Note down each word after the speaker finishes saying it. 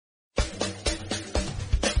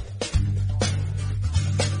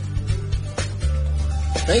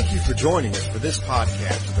Thank you for joining us for this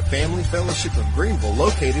podcast of the Family Fellowship of Greenville,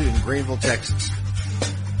 located in Greenville, Texas.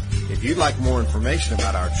 If you'd like more information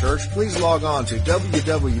about our church, please log on to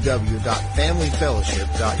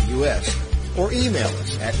www.familyfellowship.us or email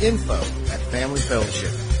us at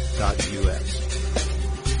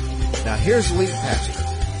info@familyfellowship.us. Now here's the lead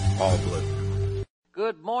pastor, Paul Blue.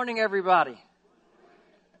 Good morning, everybody.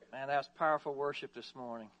 Man, that was powerful worship this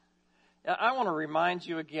morning. I want to remind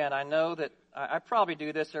you again, I know that I probably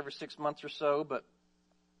do this every 6 months or so, but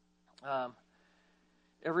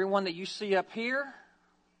everyone that you see up here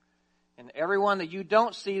and everyone that you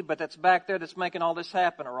don't see but that's back there that's making all this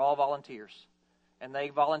happen are all volunteers. And they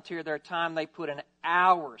volunteer their time. They put in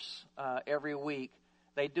hours every week.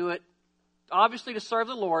 They do it obviously to serve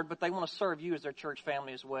the Lord, but they want to serve you as their church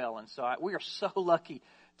family as well. And so we are so lucky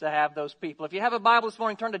to have those people. If you have a Bible this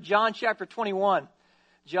morning, turn to John chapter 21.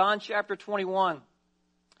 John chapter 21.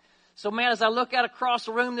 So man, as I look out across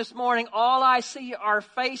the room this morning, all I see are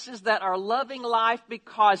faces that are loving life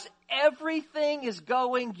because everything is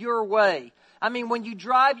going your way. I mean, when you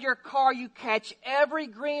drive your car, you catch every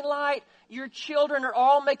green light. Your children are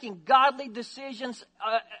all making godly decisions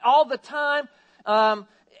all the time.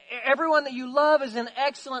 Everyone that you love is in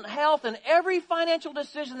excellent health, and every financial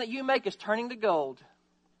decision that you make is turning to gold.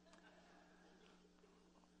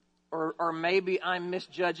 Or maybe I'm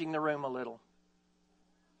misjudging the room a little.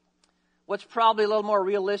 What's probably a little more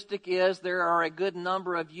realistic is there are a good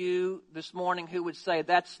number of you this morning who would say,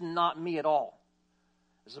 that's not me at all.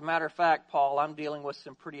 As a matter of fact, Paul, I'm dealing with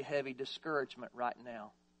some pretty heavy discouragement right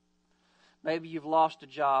now. Maybe you've lost a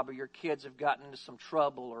job, or your kids have gotten into some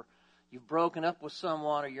trouble, or you've broken up with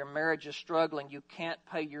someone, or your marriage is struggling. You can't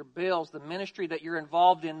pay your bills. The ministry that you're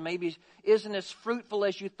involved in maybe isn't as fruitful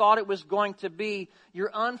as you thought it was going to be.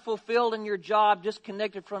 You're unfulfilled in your job,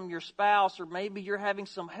 disconnected from your spouse, or maybe you're having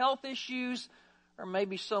some health issues, or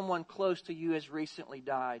maybe someone close to you has recently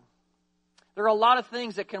died. There are a lot of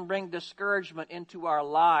things that can bring discouragement into our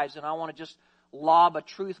lives, and I want to just lob a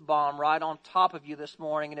truth bomb right on top of you this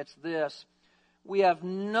morning, and it's this. We have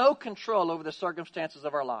no control over the circumstances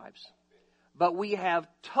of our lives, but we have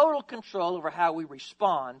total control over how we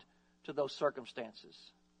respond to those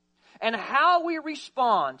circumstances. And how we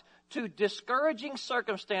respond to discouraging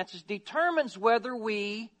circumstances determines whether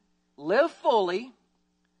we live fully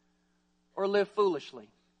or live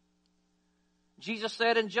foolishly. Jesus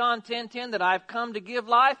said in John 10:10 that I've come to give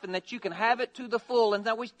life and that you can have it to the full. And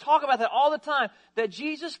that we talk about that all the time, that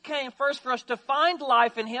Jesus came first for us to find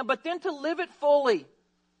life in Him, but then to live it fully.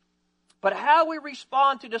 But how we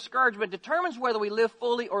respond to discouragement determines whether we live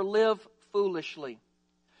fully or live foolishly.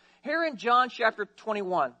 Here in John chapter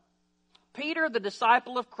 21, Peter, the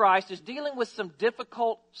disciple of Christ, is dealing with some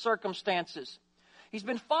difficult circumstances. He's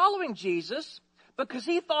been following Jesus because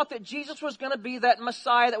he thought that Jesus was going to be that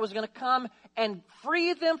Messiah that was going to come and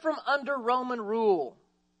free them from under Roman rule.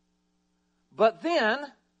 But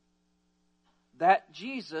then, that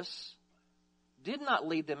Jesus did not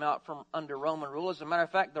lead them out from under Roman rule. As a matter of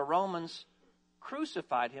fact, the Romans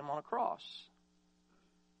crucified Him on a cross.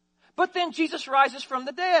 But then Jesus rises from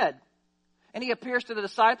the dead. And He appears to the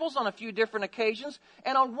disciples on a few different occasions.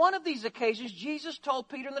 And on one of these occasions, Jesus told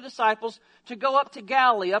Peter and the disciples to go up to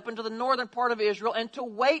Galilee, up into the northern part of Israel, and to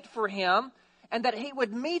wait for Him, and that He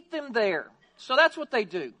would meet them there. So that's what they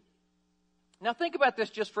do. Now think about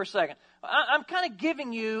this just for a second. I'm kind of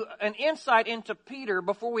giving you an insight into Peter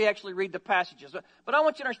before we actually read the passages. But I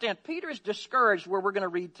want you to understand, Peter is discouraged where we're going to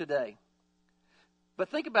read today. But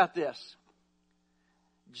think about this.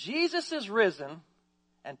 Jesus is risen,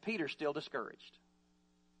 and Peter's still discouraged.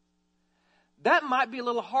 That might be a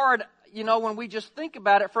little hard, when we just think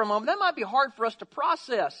about it for a moment. That might be hard for us to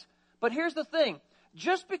process. But here's the thing.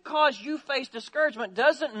 Just because you face discouragement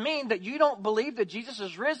doesn't mean that you don't believe that Jesus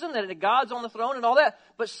is risen, that God's on the throne and all that.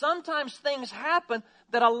 But sometimes things happen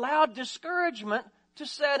that allow discouragement to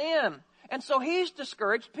set in. And so he's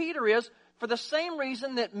discouraged, Peter is, for the same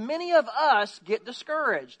reason that many of us get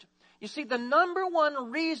discouraged. You see, the number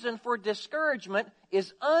one reason for discouragement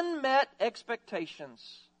is unmet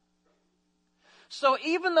expectations. So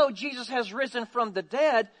even though Jesus has risen from the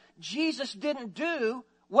dead, Jesus didn't do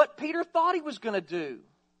what Peter thought He was going to do.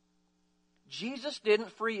 Jesus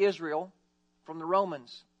didn't free Israel from the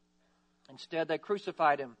Romans. Instead, they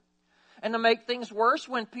crucified Him. And to make things worse,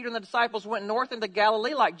 when Peter and the disciples went north into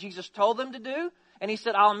Galilee like Jesus told them to do, and He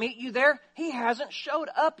said, I'll meet you there, He hasn't showed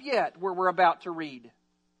up yet where we're about to read.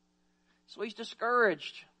 So he's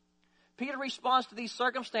discouraged. Peter responds to these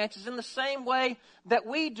circumstances in the same way that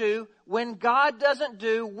we do when God doesn't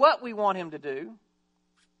do what we want Him to do,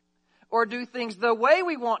 or do things the way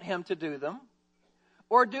we want Him to do them,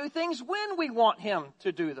 or do things when we want Him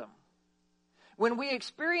to do them. When we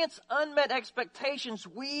experience unmet expectations,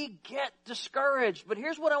 we get discouraged. But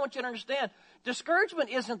here's what I want you to understand. Discouragement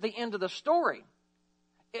isn't the end of the story.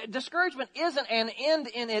 Discouragement isn't an end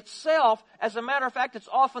in itself. As a matter of fact, it's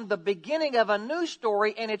often the beginning of a new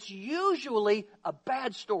story, and it's usually a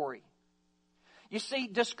bad story. You see,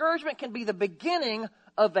 discouragement can be the beginning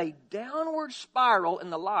of a downward spiral in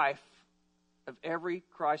the life of every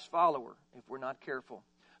Christ follower if we're not careful.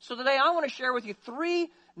 So today I want to share with you three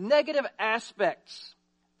negative aspects,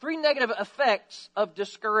 three negative effects of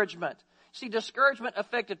discouragement. See, discouragement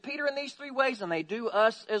affected Peter in these three ways, and they do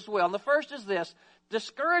us as well. And the first is this: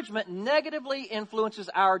 discouragement negatively influences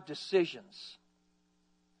our decisions.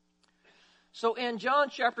 So in John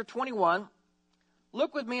chapter 21,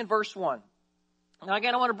 look with me in verse 1. Now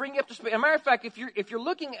again, I want to bring you up to speed. As a matter of fact, if you're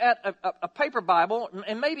looking at a paper Bible,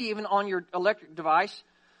 and maybe even on your electric device,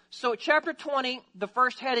 so chapter 20, the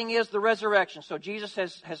first heading is the resurrection. So Jesus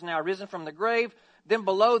has now risen from the grave. Then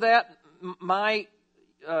below that, my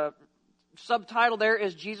subtitle there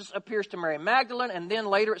is Jesus appears to Mary Magdalene, and then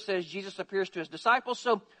later it says Jesus appears to his disciples.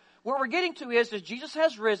 So what we're getting to is Jesus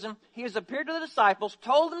has risen. He has appeared to the disciples,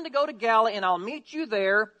 told them to go to Galilee, and I'll meet you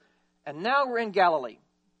there. And now we're in Galilee.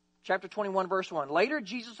 Chapter 21, verse 1. Later,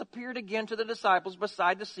 Jesus appeared again to the disciples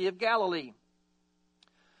beside the Sea of Galilee.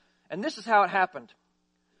 And this is how it happened.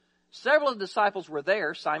 Several of the disciples were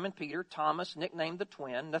there: Simon Peter, Thomas, nicknamed the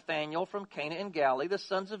twin, Nathanael from Cana in Galilee, the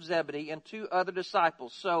sons of Zebedee, and two other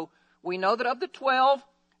disciples. So we know that of the 12,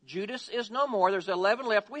 Judas is no more. There's 11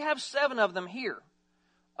 left. We have 7 of them here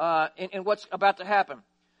in what's about to happen.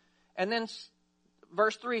 And then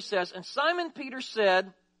verse 3 says, and Simon Peter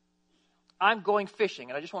said, I'm going fishing.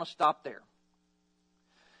 And I just want to stop there.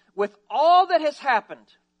 With all that has happened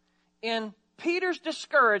in Peter's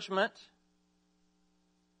discouragement,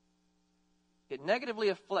 it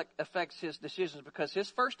negatively affects his decisions, because his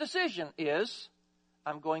first decision is,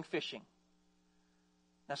 I'm going fishing.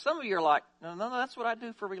 Now some of you are like, no, that's what I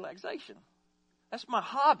do for relaxation. That's my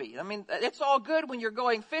hobby. I mean, it's all good when you're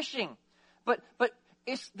going fishing. But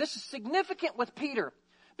this is significant with Peter,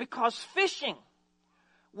 because fishing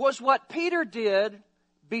was what Peter did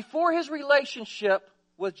before his relationship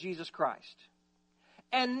with Jesus Christ.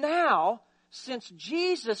 And now, since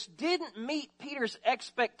Jesus didn't meet Peter's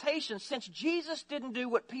expectations, since Jesus didn't do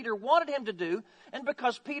what Peter wanted him to do, and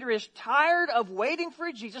because Peter is tired of waiting for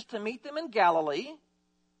Jesus to meet them in Galilee,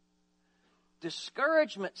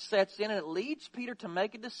 discouragement sets in, and it leads Peter to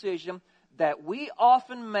make a decision that we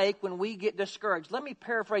often make when we get discouraged. Let me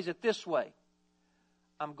paraphrase it this way: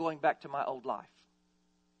 I'm going back to my old life.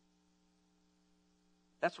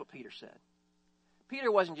 That's what Peter said.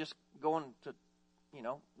 Peter wasn't just going to,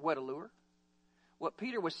 wet a lure. What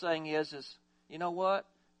Peter was saying is, you know what?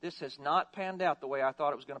 This has not panned out the way I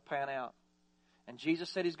thought it was going to pan out. And Jesus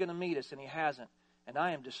said He's going to meet us, and He hasn't. And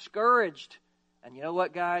I am discouraged. And you know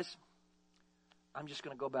what, guys? I'm just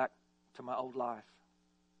going to go back to my old life.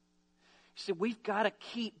 You see, we've got to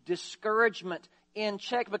keep discouragement in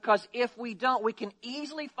check, because if we don't, we can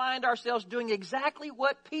easily find ourselves doing exactly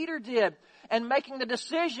what Peter did and making the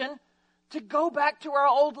decision to go back to our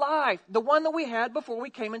old life, the one that we had before we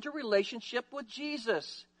came into relationship with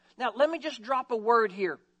Jesus. Now, let me just drop a word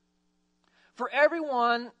here. For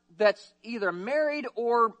everyone that's either married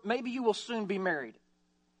or maybe you will soon be married,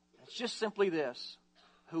 it's just simply this: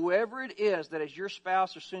 whoever it is that is your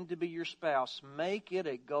spouse or soon to be your spouse, make it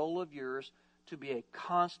a goal of yours to be a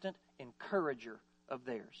constant encourager of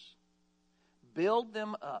theirs. Build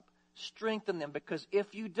them up. Strengthen them, because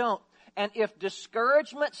if you don't, and if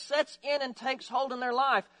discouragement sets in and takes hold in their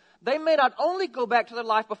life, they may not only go back to their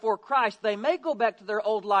life before Christ, they may go back to their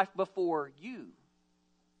old life before you.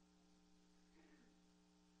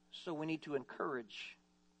 So we need to encourage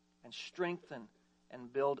and strengthen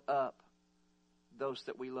and build up those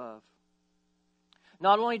that we love.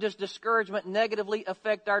 Not only does discouragement negatively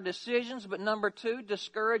affect our decisions, but number 2,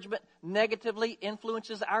 discouragement negatively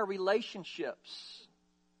influences our relationships.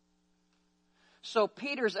 So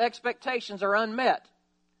Peter's expectations are unmet.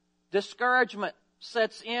 Discouragement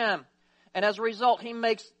sets in. And as a result, he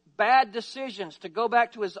makes bad decisions to go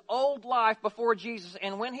back to his old life before Jesus.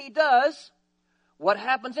 And when he does, what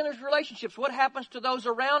happens in his relationships? What happens to those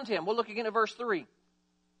around him? We'll look again at verse 3.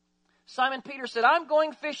 Simon Peter said, I'm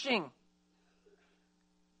going fishing.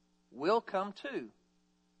 We'll come too,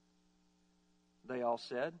 they all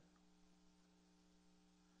said.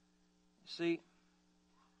 See,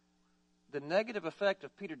 the negative effect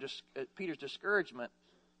of Peter's discouragement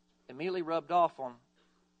immediately rubbed off on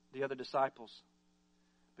the other disciples.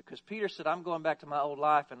 Because Peter said, I'm going back to my old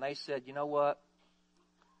life. And they said, you know what?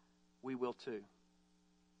 We will too.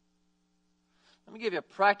 Let me give you a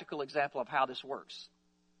practical example of how this works.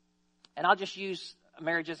 And I'll just use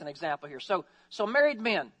marriage as an example here. So married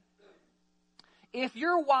men, if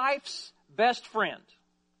your wife's best friend,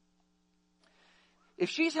 if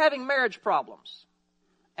she's having marriage problems,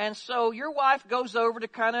 and so your wife goes over to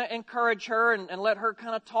kind of encourage her and let her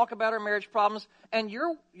kind of talk about her marriage problems, and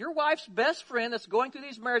your wife's best friend that's going through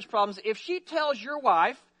these marriage problems, if she tells your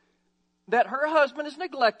wife that her husband is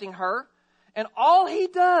neglecting her, and all he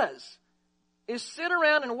does is sit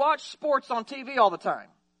around and watch sports on TV all the time,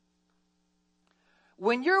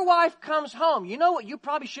 when your wife comes home, you know what you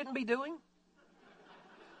probably shouldn't be doing?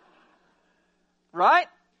 Right?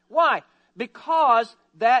 Why? Because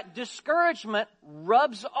that discouragement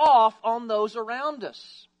rubs off on those around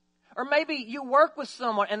us. Or maybe you work with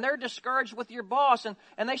someone and they're discouraged with your boss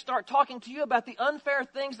and they start talking to you about the unfair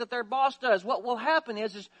things that their boss does. What will happen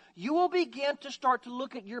is you will begin to start to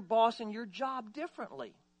look at your boss and your job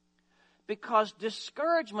differently. Because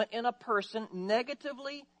discouragement in a person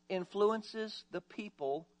negatively influences the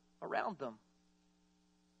people around them.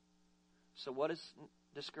 So what does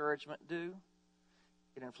discouragement do?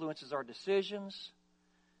 It influences our decisions.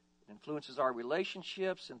 It influences our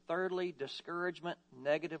relationships. And thirdly, discouragement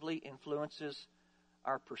negatively influences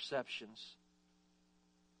our perceptions.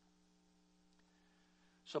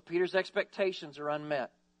 So Peter's expectations are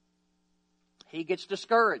unmet. He gets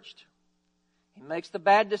discouraged. He makes the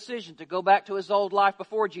bad decision to go back to his old life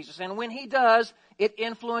before Jesus. And when he does, it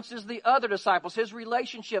influences the other disciples, his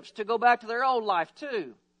relationships, to go back to their old life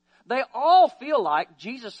too. They all feel like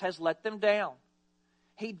Jesus has let them down.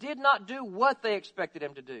 He did not do what they expected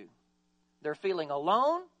him to do. They're feeling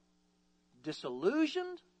alone,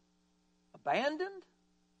 disillusioned, abandoned.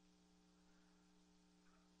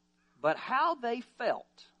 But how they felt,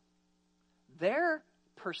 their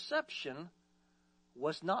perception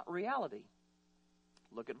was not reality.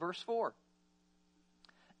 Look at verse 4.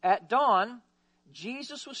 At dawn,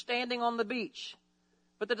 Jesus was standing on the beach,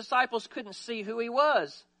 but the disciples couldn't see who he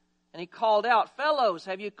was. And he called out, "Fellows,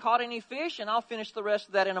 have you caught any fish?" And I'll finish the rest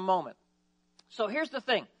of that in a moment. So here's the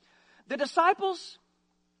thing. The disciples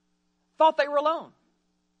thought they were alone.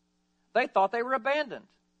 They thought they were abandoned.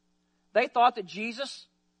 They thought that Jesus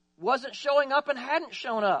wasn't showing up and hadn't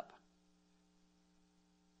shown up.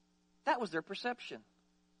 That was their perception.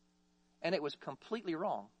 And it was completely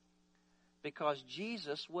wrong. Because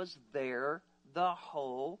Jesus was there the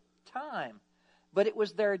whole time. But it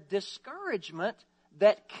was their discouragement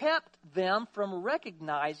that kept them from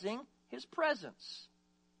recognizing his presence.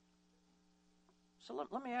 So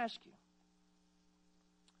let me ask you,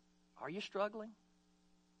 are you struggling?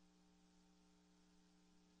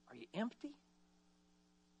 Are you empty?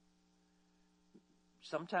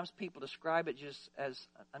 Sometimes people describe it just as,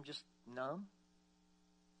 I'm just numb.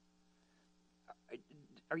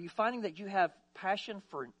 Are you finding that you have passion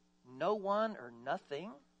for no one or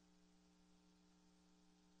nothing?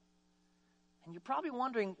 And you're probably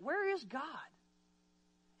wondering, where is God?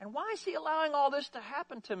 And why is he allowing all this to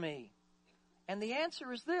happen to me? And the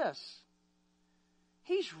answer is this.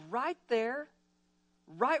 He's right there,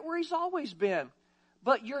 right where he's always been.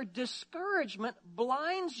 But your discouragement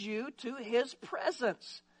blinds you to his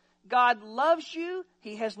presence. God loves you.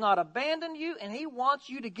 He has not abandoned you. And he wants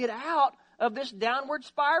you to get out of this downward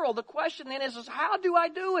spiral. The question then is how do I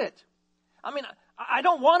do it? I mean, I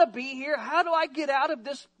don't want to be here. How do I get out of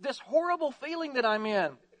this horrible feeling that I'm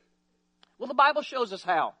in? Well, the Bible shows us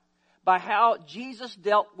how. By how Jesus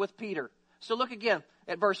dealt with Peter. So look again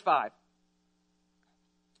at verse 5.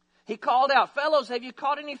 He called out, "Fellows, have you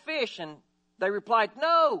caught any fish?" And they replied,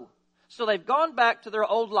 "No." So they've gone back to their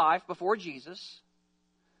old life before Jesus.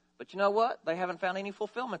 But you know what? They haven't found any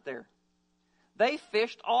fulfillment there. They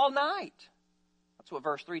fished all night. That's what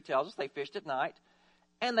verse 3 tells us. They fished at night.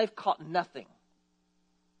 And they've caught nothing.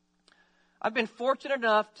 I've been fortunate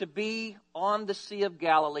enough to be on the Sea of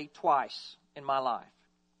Galilee twice in my life.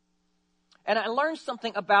 And I learned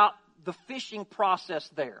something about the fishing process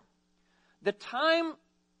there. The time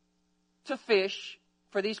to fish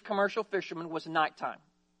for these commercial fishermen was nighttime.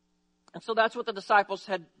 And so that's what the disciples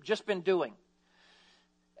had just been doing.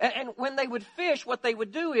 And when they would fish, what they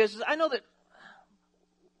would do is I know that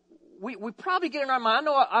we probably get in our mind, I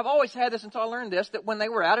know I've always had this until I learned this, that when they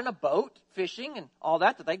were out in a boat fishing and all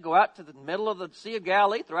that they'd go out to the middle of the Sea of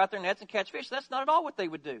Galilee, throw out their nets and catch fish. That's not at all what they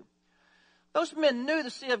would do. Those men knew the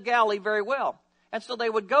Sea of Galilee very well. And so they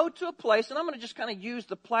would go to a place, and I'm going to just kind of use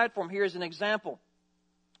the platform here as an example.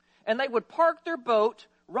 And they would park their boat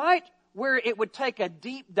right where it would take a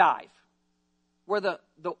deep dive, where the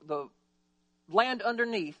land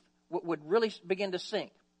underneath would really begin to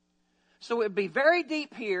sink. So it would be very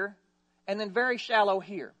deep here, and then very shallow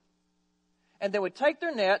here. And they would take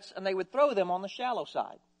their nets and they would throw them on the shallow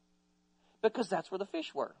side, because that's where the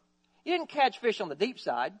fish were. You didn't catch fish on the deep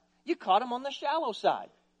side. You caught them on the shallow side.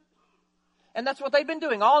 And that's what they'd been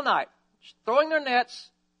doing all night, throwing their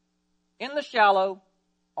nets in the shallow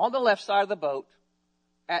on the left side of the boat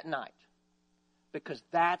at night, because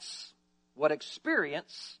that's what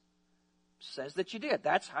experience says that you did.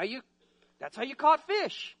 That's how you caught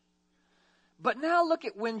fish. But now look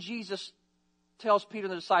at when Jesus tells Peter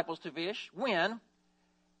and the disciples to fish, when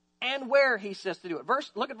and where he says to do it.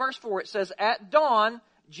 Look at verse 4. It says, at dawn,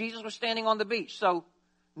 Jesus was standing on the beach. So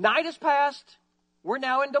night has passed. We're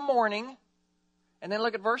now into morning. And then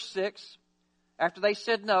look at verse 6. After they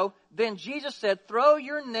said no, then Jesus said, throw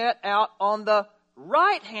your net out on the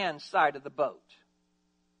right-hand side of the boat,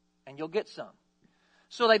 and you'll get some.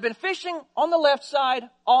 So they've been fishing on the left side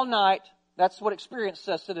all night. That's what experience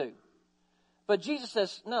says to do. But Jesus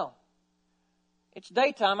says, no. It's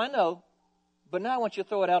daytime, I know, but now I want you to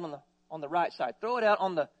throw it out on the right side. Throw it out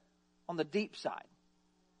on the deep side.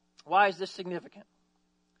 Why is this significant?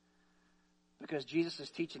 Because Jesus is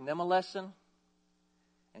teaching them a lesson,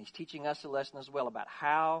 and he's teaching us a lesson as well about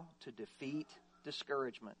how to defeat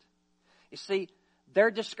discouragement. You see,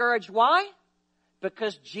 they're discouraged. Why?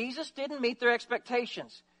 Because Jesus didn't meet their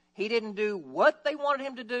expectations. He didn't do what they wanted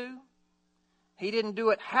him to do. He didn't do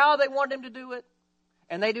it how they wanted him to do it.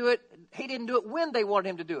 And he didn't do it when they wanted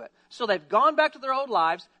him to do it. So they've gone back to their old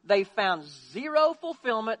lives. They found zero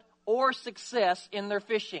fulfillment or success in their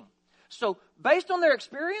fishing. So based on their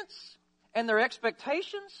experience and their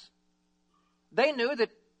expectations, they knew that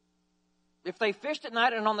if they fished at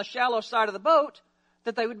night and on the shallow side of the boat,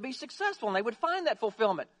 that they would be successful and they would find that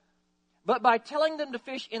fulfillment. But by telling them to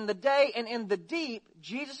fish in the day and in the deep,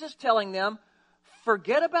 Jesus is telling them,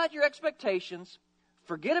 forget about your expectations,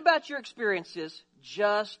 forget about your experiences,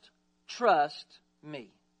 just trust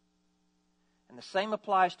me. And the same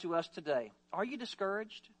applies to us today. Are you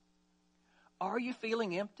discouraged? Are you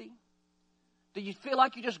feeling empty? Do you feel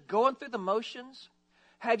like you're just going through the motions?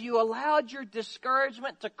 Have you allowed your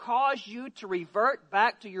discouragement to cause you to revert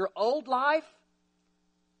back to your old life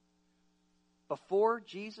before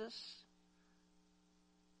Jesus?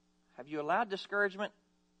 Have you allowed discouragement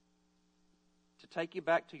to take you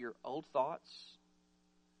back to your old thoughts,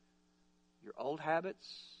 your old habits,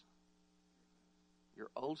 your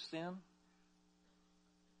old sin?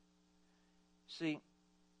 See,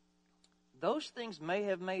 those things may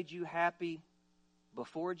have made you happy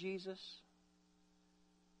before Jesus,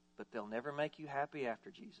 but they'll never make you happy after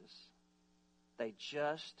Jesus. They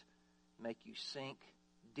just make you sink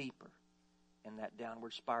deeper in that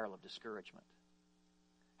downward spiral of discouragement.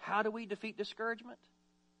 How do we defeat discouragement?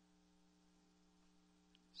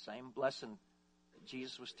 Same lesson that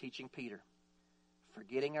Jesus was teaching Peter.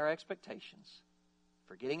 Forgetting our expectations,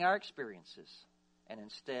 forgetting our experiences, and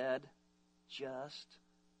instead just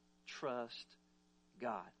trust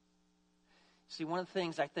God. See, one of the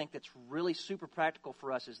things I think that's really super practical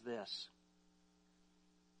for us is this.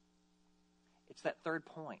 It's that third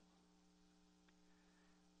point.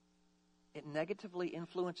 It negatively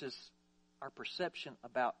influences our perception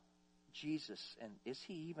about Jesus. And is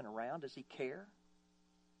he even around? Does he care?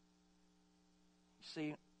 You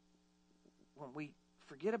see, when we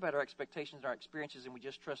forget about our expectations and our experiences and we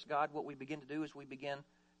just trust God, what we begin to do is we begin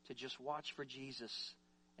to just watch for Jesus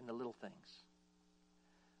in the little things.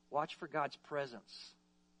 Watch for God's presence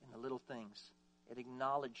in the little things and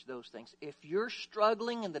acknowledge those things. If you're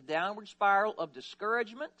struggling in the downward spiral of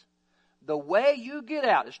discouragement, the way you get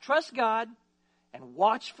out is trust God and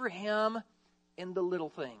watch for him in the little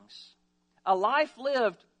things. A life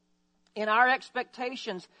lived in our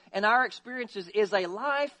expectations and our experiences is a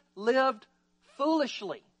life lived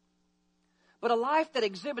foolishly. But a life that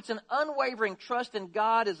exhibits an unwavering trust in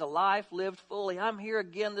God is a life lived fully. I'm here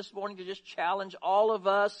again this morning to just challenge all of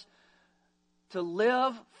us to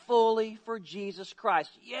live fully for Jesus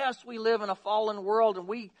Christ. Yes, we live in a fallen world and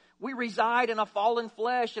we reside in a fallen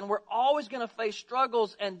flesh, and we're always going to face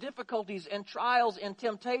struggles and difficulties and trials and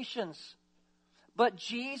temptations. But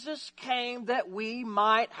Jesus came that we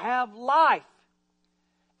might have life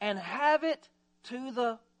and have it to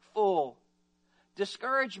the full.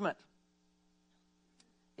 Discouragement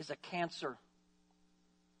is a cancer.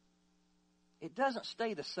 It doesn't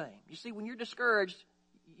stay the same. You see, when you're discouraged,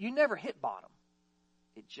 you never hit bottom.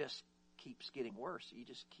 It just keeps getting worse. You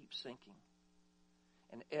just keep sinking.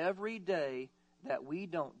 And every day that we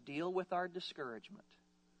don't deal with our discouragement,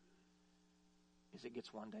 it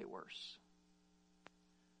gets one day worse.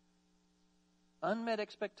 Unmet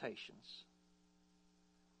expectations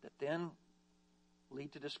that then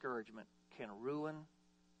lead to discouragement can ruin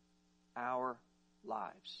our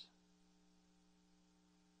lives.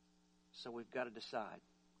 So we've got to decide.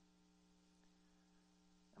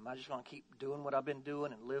 Am I just going to keep doing what I've been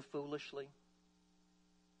doing and live foolishly?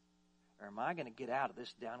 Or am I going to get out of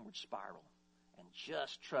this downward spiral and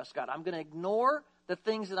just trust God? I'm going to ignore the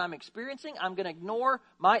things that I'm experiencing. I'm going to ignore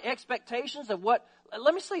my expectations of what...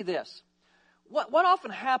 Let me say this. What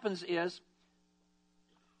often happens is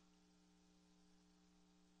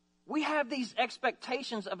we have these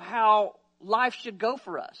expectations of how life should go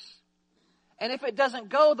for us. And if it doesn't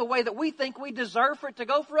go the way that we think we deserve for it to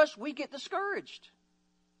go for us, we get discouraged.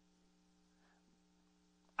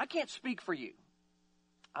 I can't speak for you.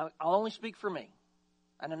 I'll only speak for me.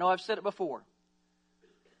 And I know I've said it before.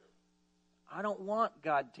 I don't want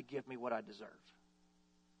God to give me what I deserve.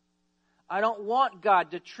 I don't want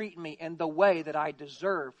God to treat me in the way that I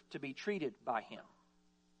deserve to be treated by Him.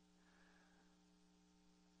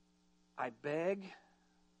 I beg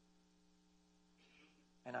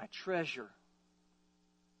and I treasure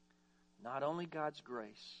not only God's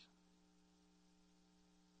grace,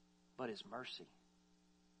 but His mercy.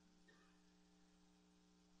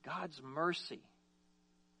 God's mercy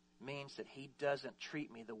means that He doesn't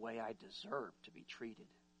treat me the way I deserve to be treated.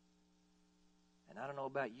 And I don't know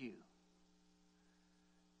about you,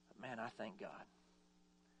 but man, I thank God.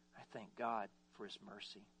 I thank God for His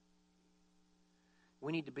mercy.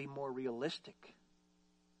 We need to be more realistic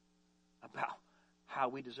about how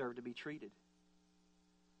we deserve to be treated.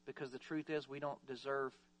 Because the truth is, we don't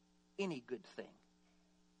deserve any good thing.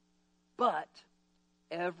 But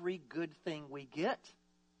every good thing we get,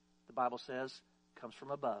 the Bible says, comes from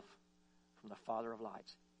above, from the Father of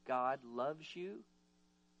lights. God loves you.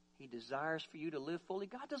 He desires for you to live fully.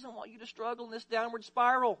 God doesn't want you to struggle in this downward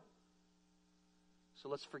spiral. So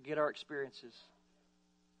let's forget our experiences.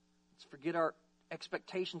 Let's forget our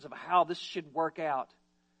expectations of how this should work out.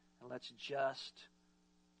 And let's just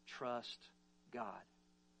trust God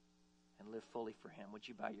and live fully for Him. Would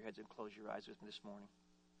you bow your heads and close your eyes with me this morning?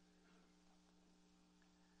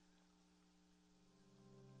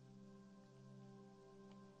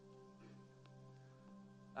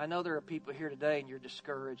 I know there are people here today and you're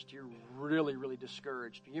discouraged. You're really, really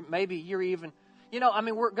discouraged. Maybe you're even,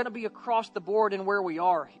 we're going to be across the board in where we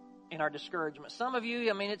are in our discouragement. Some of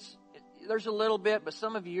you, there's a little bit, but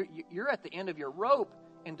some of you, you're at the end of your rope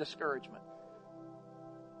in discouragement.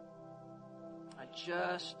 I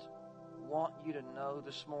just want you to know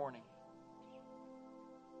this morning,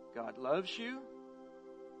 God loves you.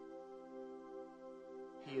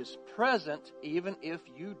 He is present even if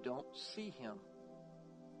you don't see Him.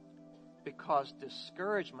 Because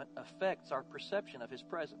discouragement affects our perception of His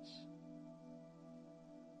presence.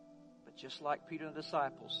 But just like Peter and the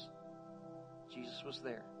disciples, Jesus was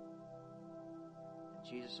there. And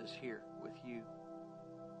Jesus is here with you.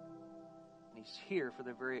 And He's here for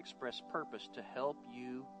the very express purpose to help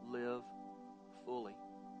you live fully.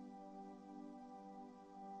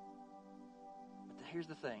 But here's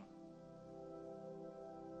the thing.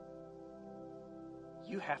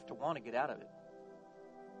 You have to want to get out of it.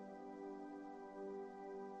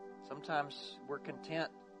 Sometimes we're content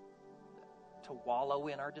to wallow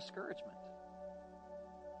in our discouragement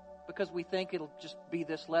because we think it'll just be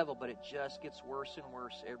this level, but it just gets worse and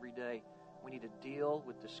worse every day. We need to deal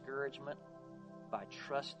with discouragement by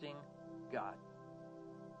trusting God.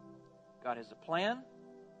 God has a plan.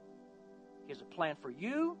 He has a plan for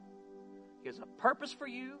you. He has a purpose for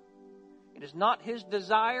you. It is not His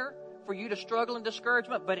desire for you to struggle in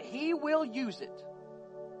discouragement, but He will use it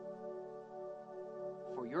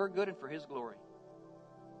for your good and for His glory.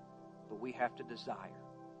 But we have to desire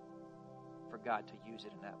for God to use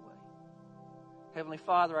it in that way. Heavenly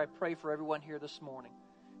Father, I pray for everyone here this morning.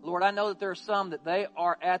 Lord, I know that there are some that they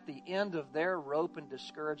are at the end of their rope in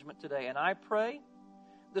discouragement today. And I pray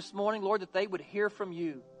this morning, Lord, that they would hear from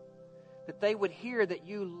You. That they would hear that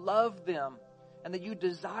You love them and that You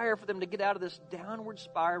desire for them to get out of this downward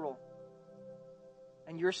spiral.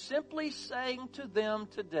 And You're simply saying to them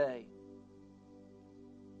today,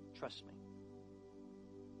 trust Me.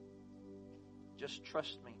 Just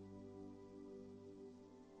trust Me.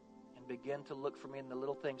 And begin to look for Me in the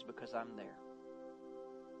little things because I'm there.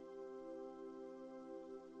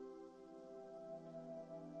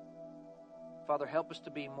 Father, help us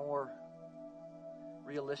to be more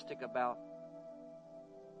realistic about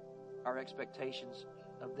our expectations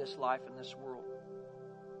of this life and this world.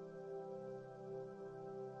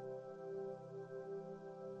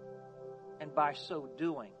 And by so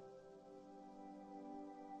doing,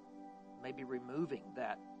 maybe removing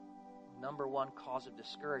that number one cause of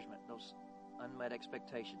discouragement, those unmet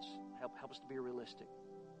expectations. Help us to be realistic.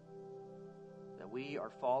 That we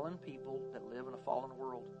are fallen people that live in a fallen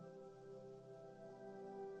world.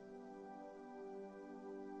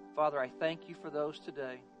 Father, I thank you for those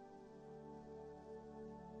today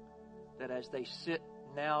that as they sit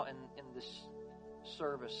now in this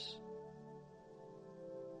service,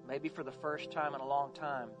 maybe for the first time in a long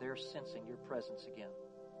time, they're sensing your presence again.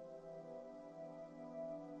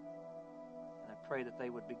 And I pray that they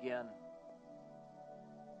would begin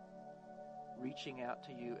reaching out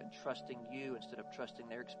to you and trusting you instead of trusting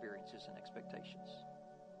their experiences and expectations.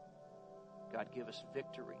 God, give us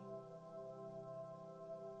victory.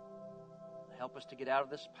 Help us to get out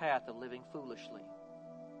of this path of living foolishly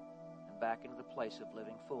and back into the place of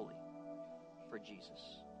living fully for Jesus.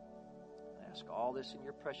 I ask all this in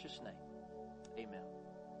your precious name. Amen.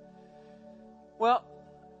 Well,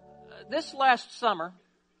 this last summer,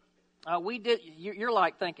 we did, you're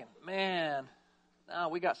like thinking, man,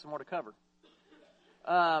 we got some more to cover.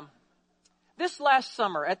 This last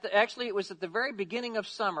summer, actually it was at the very beginning of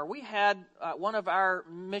summer, we had one of our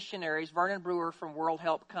missionaries, Vernon Brewer from World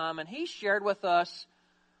Help, come, and he shared with us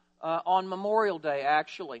on Memorial Day,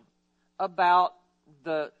 actually, about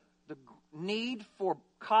the need for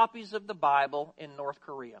copies of the Bible in North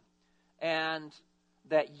Korea. And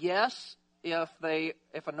that, yes, if a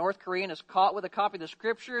North Korean is caught with a copy of the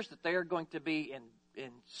Scriptures, that they are going to be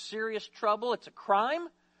in serious trouble. It's a crime.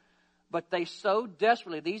 But they so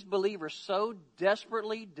desperately, these believers so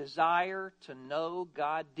desperately desire to know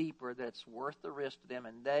God deeper that it's worth the risk to them,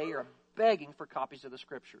 and they are begging for copies of the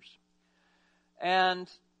Scriptures. And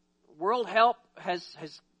World Help has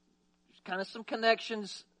kind of some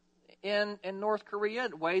connections in North Korea,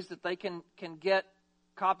 ways that they can get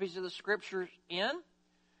copies of the Scriptures in.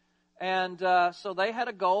 And so they had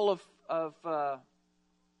a goal of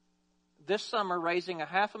this summer raising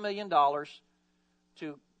 $500,000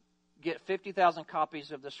 to get 50,000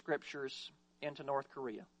 copies of the Scriptures into North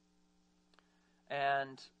Korea.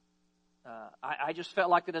 And I just felt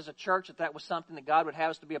like that as a church that was something that God would have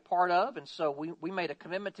us to be a part of. And so we made a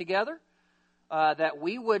commitment together that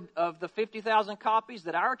we would, of the 50,000 copies,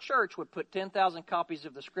 that our church would put 10,000 copies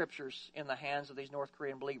of the Scriptures in the hands of these North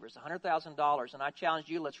Korean believers, $100,000. And I challenge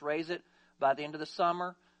you, let's raise it by the end of the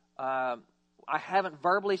summer. I haven't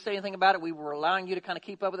verbally said anything about it. We were allowing you to kind of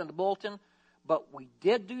keep up with it in the bulletin. But we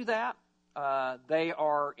did do that. They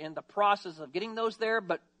are in the process of getting those there.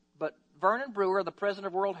 But Vernon Brewer, the president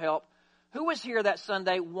of World Help, who was here that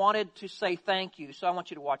Sunday, wanted to say thank you. So I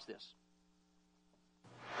want you to watch this.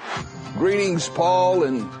 Greetings, Paul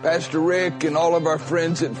and Pastor Rick and all of our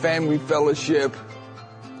friends at Family Fellowship.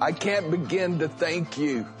 I can't begin to thank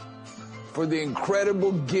you for the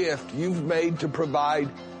incredible gift you've made to provide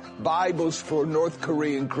Bibles for North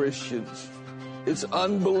Korean Christians. It's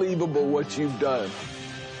unbelievable what you've done.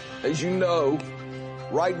 As you know,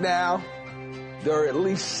 right now, there are at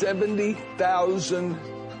least 70,000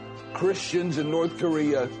 Christians in North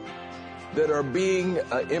Korea that are being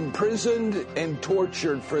imprisoned and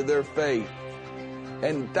tortured for their faith.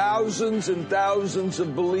 And thousands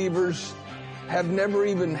of believers have never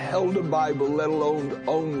even held a Bible, let alone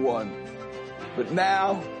own one. But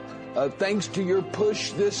now, thanks to your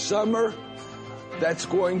push this summer, that's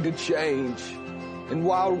going to change. And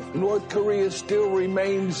while North Korea still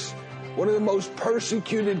remains one of the most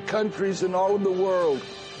persecuted countries in all of the world,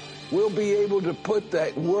 we'll be able to put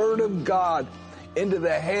that Word of God into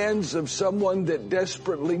the hands of someone that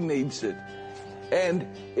desperately needs it. And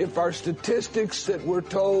if our statistics that we're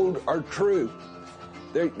told are true,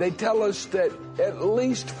 they tell us that at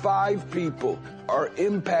least 5 people are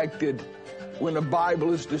impacted when a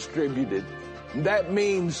Bible is distributed. That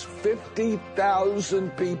means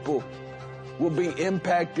 50,000 people will be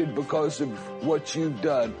impacted because of what you've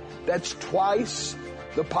done. That's twice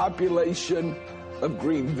the population of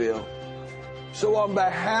Greenville. So on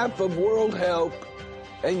behalf of World Help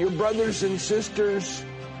and your brothers and sisters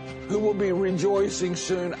who will be rejoicing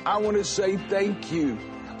soon, I want to say thank you.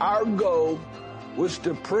 Our goal was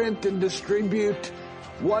to print and distribute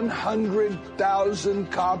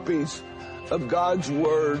 100,000 copies of God's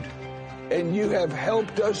Word, and you have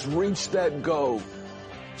helped us reach that goal.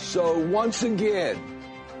 So once again,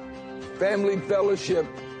 Family Fellowship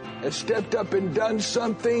has stepped up and done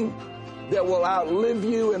something that will outlive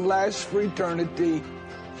you and last for eternity.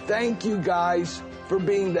 Thank you guys for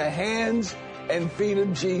being the hands and feet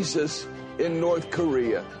of Jesus in North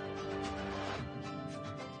Korea.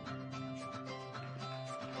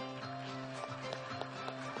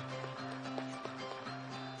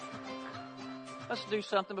 Let's do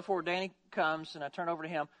something before Danny comes and I turn over to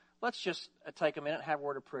him. Let's just take a minute and have a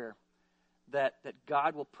word of prayer. That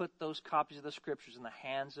God will put those copies of the Scriptures in the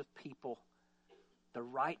hands of people, the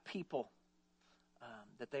right people,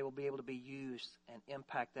 that they will be able to be used and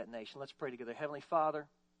impact that nation. Let's pray together. Heavenly Father,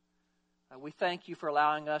 We thank you for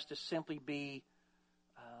allowing us to simply be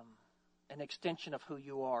an extension of who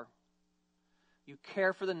you are. You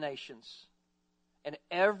care for the nations. And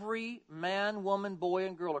every man, woman, boy,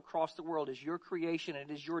 and girl across the world is your creation. And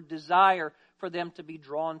it is your desire for them to be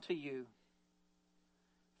drawn to you.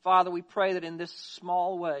 Father, we pray that in this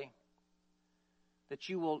small way, that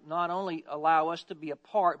you will not only allow us to be a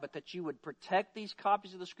part, but that you would protect these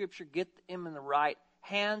copies of the Scripture, get them in the right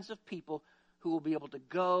hands of people who will be able to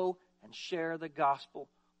go and share the gospel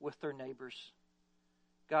with their neighbors.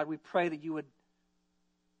 God, we pray that you would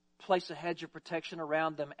place a hedge of protection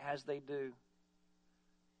around them as they do.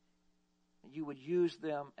 That you would use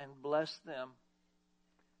them and bless them.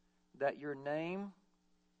 That your name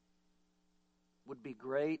would be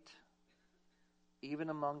great even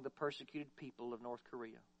among the persecuted people of North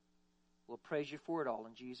Korea. We'll praise you for it all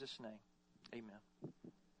in Jesus' name. Amen.